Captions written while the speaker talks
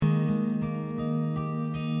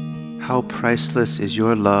How priceless is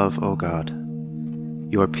your love, O God!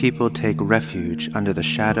 Your people take refuge under the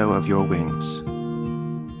shadow of your wings.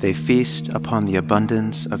 They feast upon the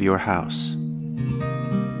abundance of your house.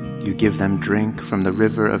 You give them drink from the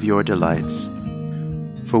river of your delights.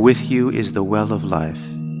 For with you is the well of life,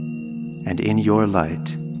 and in your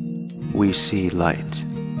light we see light.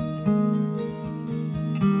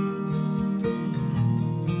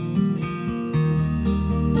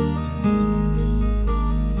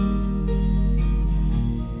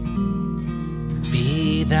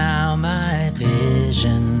 Be thou my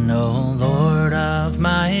vision, O Lord of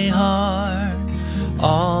my heart.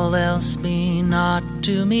 All else be not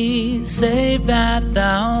to me, save that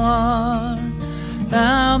thou art.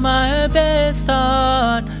 Thou my best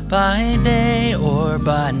thought, by day or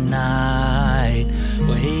by night,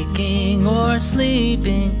 waking or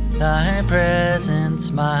sleeping, thy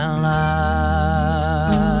presence my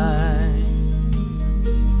light.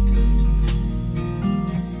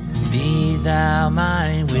 Be thou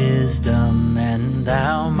my wisdom, and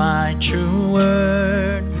thou my true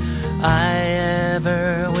word. I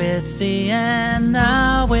ever with thee, and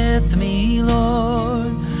thou with me,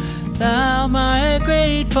 Lord. Thou my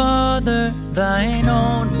great Father, thine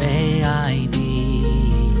own may I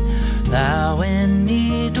be. Thou in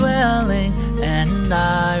me dwelling, and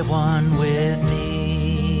I one with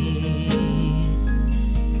thee.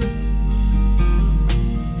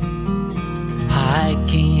 High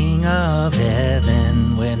King of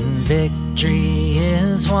heaven, when victory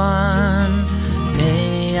is won,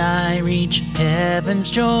 may I reach heaven's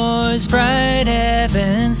joys, bright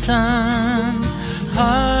heaven's sun.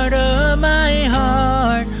 Heart of my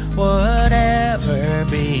heart, whatever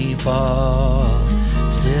befall,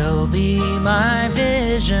 still be my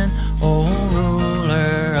vision, O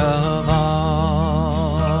ruler of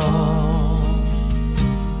all.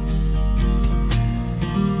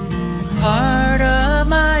 Heart of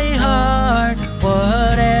my heart,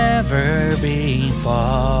 whatever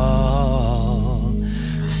befall,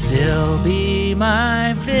 still be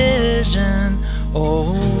my vision,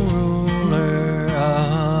 O ruler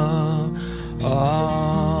of all.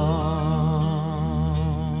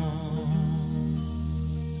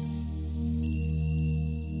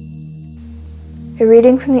 A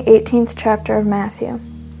reading from the 18th chapter of Matthew.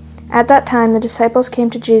 At that time the disciples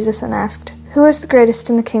came to Jesus and asked, "Who is the greatest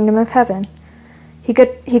in the kingdom of heaven?"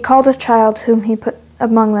 He called a child whom he put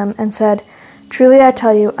among them and said, "Truly I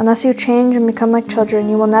tell you, unless you change and become like children,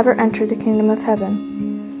 you will never enter the kingdom of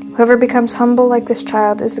heaven. Whoever becomes humble like this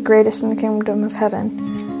child is the greatest in the kingdom of heaven.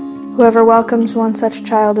 Whoever welcomes one such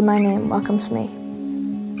child in my name welcomes me."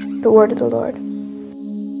 The word of the Lord.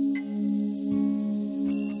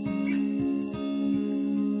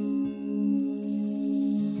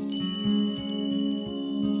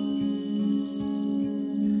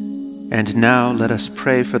 And now let us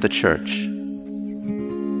pray for the church,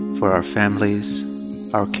 for our families,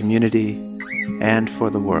 our community, and for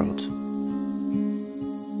the world.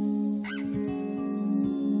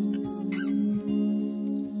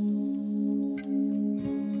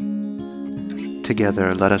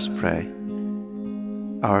 Together let us pray.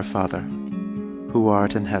 Our Father, who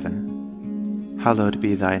art in heaven, hallowed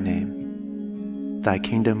be thy name. Thy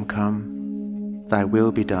kingdom come, thy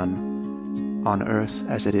will be done, on earth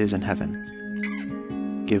as it is in heaven.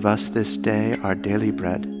 Give us this day our daily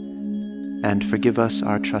bread, and forgive us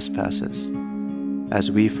our trespasses,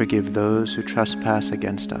 as we forgive those who trespass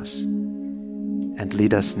against us. And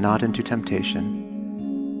lead us not into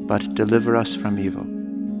temptation, but deliver us from evil.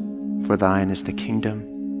 For thine is the kingdom,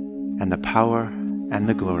 and the power, and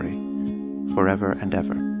the glory, forever and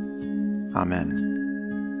ever. Amen.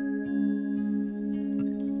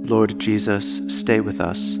 Lord Jesus, stay with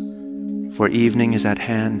us, for evening is at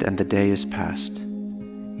hand and the day is past.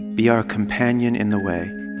 Be our companion in the way.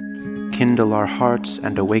 Kindle our hearts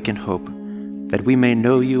and awaken hope, that we may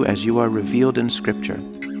know you as you are revealed in Scripture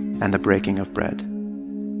and the breaking of bread.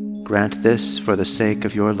 Grant this for the sake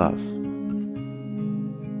of your love.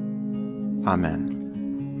 Amen.